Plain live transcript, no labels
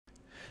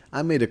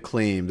I made a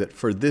claim that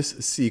for this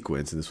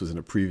sequence, and this was in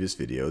a previous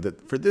video,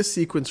 that for this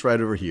sequence right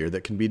over here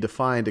that can be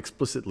defined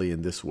explicitly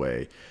in this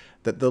way,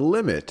 that the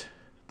limit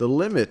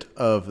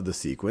of the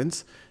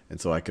sequence,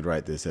 and so I could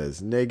write this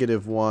as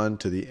negative 1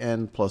 to the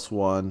n plus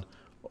 1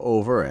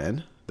 over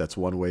n. That's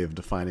one way of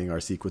defining our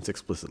sequence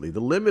explicitly. The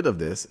limit of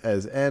this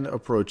as n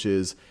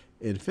approaches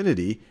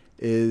infinity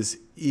is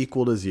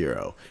equal to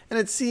 0. And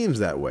it seems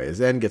that way.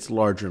 As n gets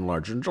larger and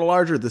larger and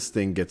larger, this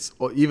thing gets,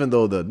 even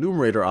though the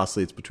numerator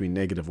oscillates between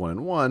negative 1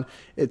 and 1,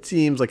 it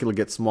seems like it'll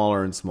get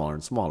smaller and smaller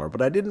and smaller.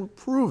 But I didn't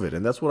prove it,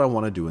 and that's what I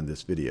want to do in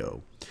this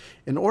video.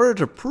 In order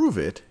to prove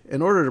it,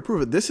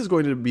 this is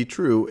going to be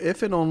true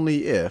if and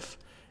only if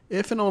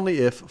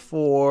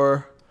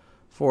for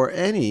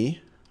any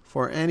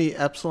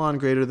epsilon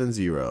greater than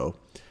 0,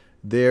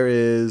 there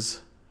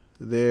is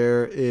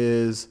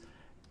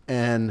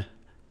an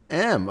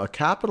m, a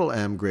capital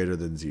M greater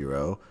than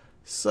 0,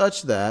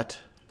 such that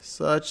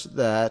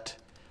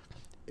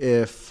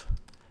if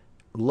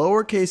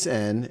lowercase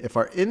n, if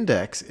our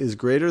index is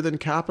greater than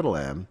capital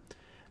M,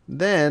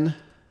 then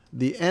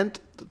the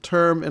nth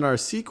term in our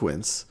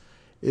sequence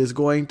is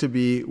going to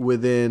be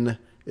within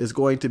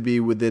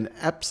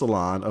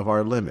epsilon of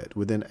our limit,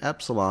 within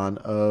epsilon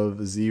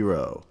of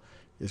 0.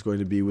 Is going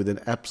to be within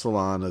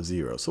epsilon of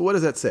 0. So what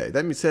does that say?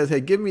 That says, hey,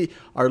 give me,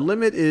 our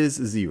limit is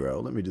 0.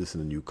 Let me do this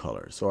in a new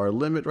color. So our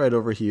limit right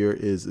over here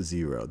is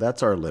 0.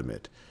 That's our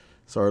limit.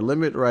 So our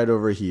limit right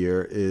over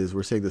here is,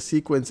 we're saying the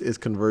sequence is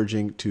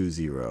converging to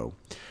 0.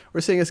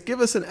 We're saying, give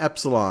us an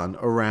epsilon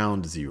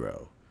around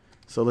 0.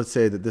 So let's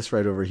say that this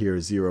right over here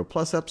is 0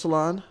 plus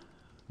epsilon.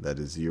 That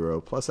is 0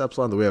 plus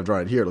epsilon. The way I've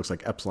drawn it here, it looks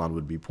like epsilon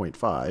would be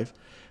 0.5.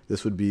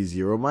 This would be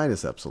 0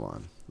 minus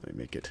epsilon. Let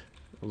me make it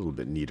a little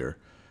bit neater.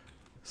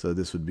 So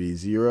this would be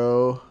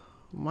 0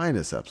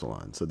 minus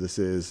epsilon. So this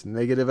is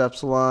negative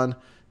epsilon,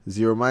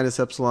 0 minus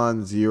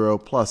epsilon, 0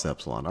 plus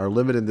epsilon. Our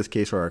limit in this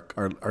case, or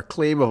our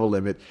claim of a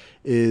limit,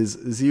 is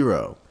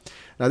 0.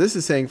 Now this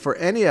is saying for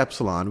any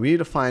epsilon, we need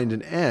to find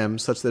an m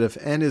such that if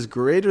n is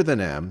greater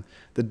than m,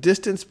 the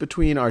distance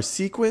between our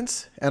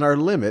sequence and our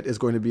limit is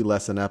going to be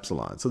less than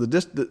epsilon. So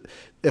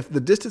if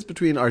the distance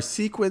between our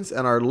sequence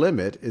and our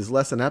limit is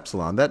less than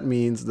epsilon, that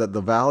means that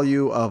the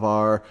value of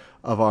our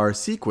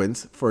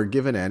sequence for a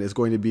given n is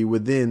going to be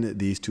within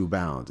these two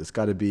bounds. It's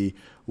got to be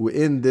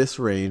in this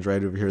range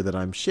right over here that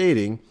I'm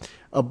shading,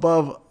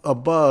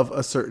 above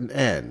a certain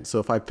n. So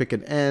if I pick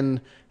an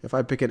n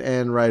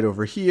right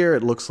over here,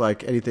 it looks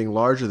like anything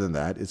larger than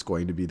that is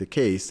going to be the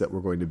case that we're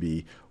going to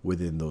be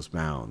within those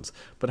bounds.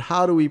 But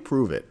how do we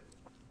prove it?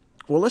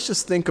 Well, let's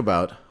just think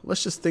about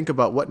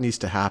what needs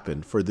to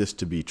happen for this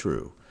to be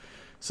true.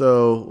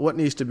 So what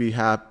needs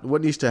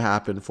to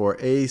happen for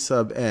a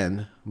sub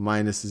n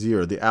minus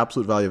 0, the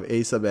absolute value of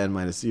a sub n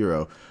minus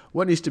 0,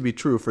 what needs to be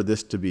true for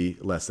this to be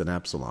less than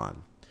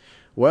epsilon?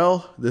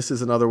 Well, this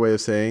is another way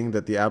of saying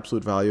that the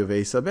absolute value of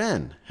a sub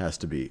n has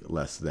to be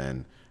less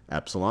than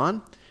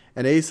epsilon.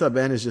 And a sub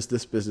n is just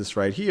this business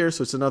right here,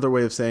 so it's another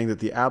way of saying that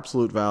the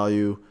absolute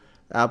value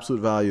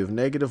of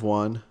negative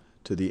 1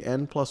 to the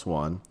n plus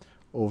 1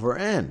 over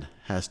n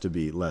has to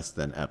be less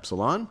than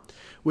epsilon,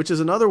 which is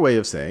another way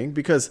of saying,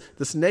 because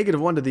this negative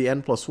 1 to the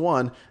n plus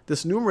 1,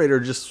 this numerator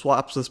just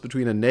swaps us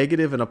between a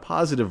negative and a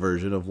positive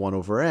version of 1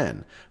 over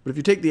n. But if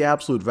you take the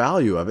absolute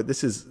value of it,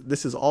 this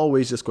is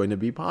always just going to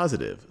be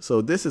positive. So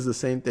this is the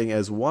same thing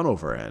as 1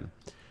 over n,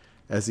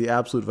 as the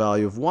absolute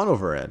value of 1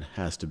 over n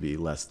has to be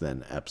less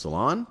than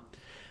epsilon.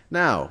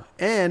 Now,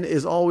 n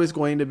is always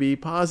going to be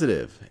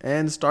positive.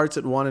 N starts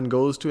at 1 and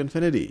goes to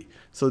infinity.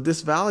 So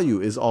this value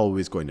is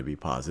always going to be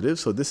positive.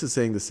 So this is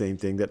saying the same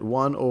thing, that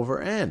 1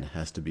 over n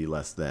has to be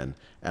less than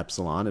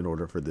epsilon in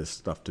order for this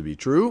stuff to be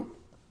true.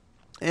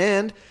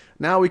 And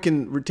now we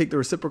can take the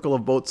reciprocal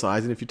of both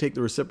sides. And if you take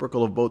the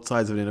reciprocal of both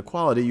sides of an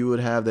inequality, you would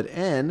have that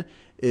n,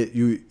 if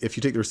you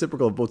take the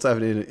reciprocal of both sides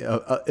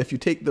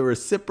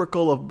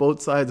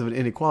of an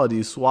inequality,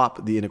 you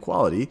swap the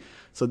inequality.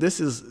 So this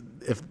is,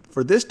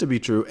 for this to be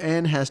true,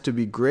 n has to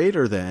be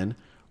greater than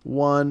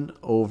 1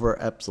 over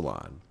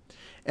epsilon.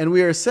 And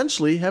we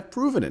essentially have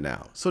proven it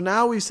now. So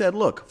now we said,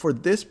 look, for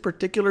this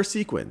particular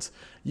sequence,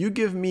 you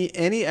give me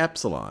any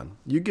epsilon,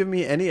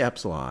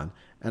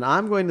 and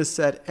I'm going to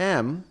set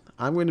m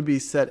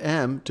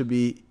to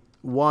be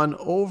 1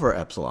 over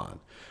epsilon.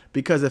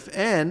 Because if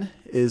n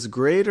is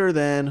greater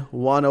than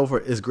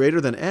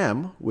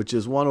m, which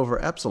is 1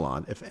 over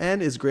epsilon, if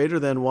n is greater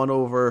than 1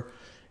 over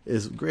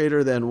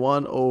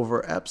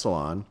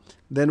epsilon,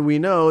 then we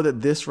know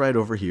that this right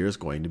over here is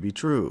going to be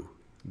true.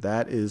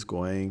 That is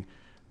going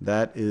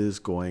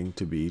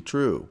to be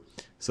true.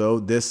 So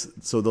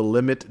the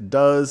limit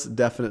does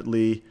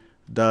definitely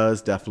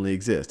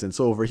exist. And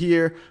so over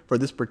here, for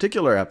this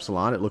particular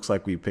epsilon, it looks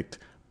like we picked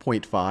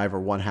 0.5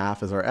 or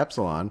 1/2 as our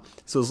epsilon.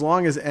 So as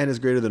long as n is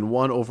greater than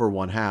 1 over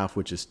 1/2,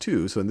 which is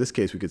 2, so in this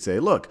case we could say,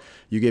 look,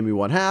 you gave me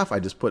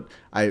 1/2,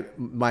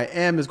 my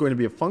m is going to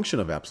be a function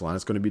of epsilon.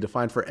 It's going to be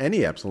defined for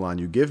any epsilon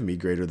you give me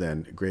greater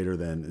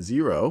than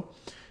 0.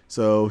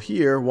 So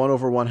here, 1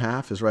 over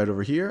 1/2 is right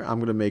over here. I'm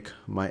going to make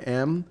my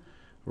m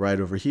right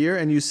over here.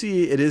 And you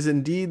see it is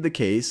indeed the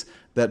case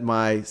that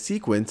my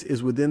sequence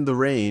is within the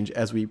range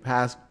as we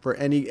pass for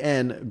any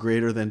n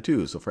greater than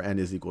 2. So for n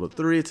is equal to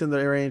 3, it's in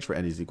the range. For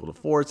n is equal to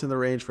 4, it's in the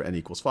range. For n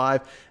equals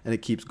 5, and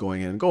it keeps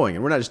going and going.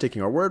 And we're not just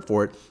taking our word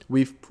for it.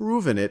 We've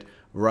proven it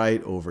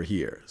right over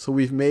here. So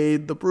we've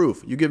made the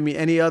proof. You give me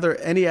any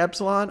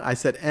epsilon, I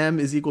said m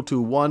is equal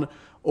to 1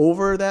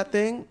 over that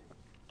thing.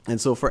 And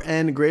so for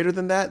n greater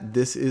than that,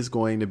 this is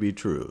going to be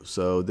true.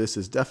 So this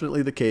is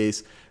definitely the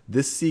case.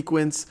 This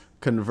sequence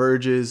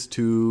converges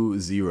to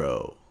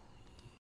 0.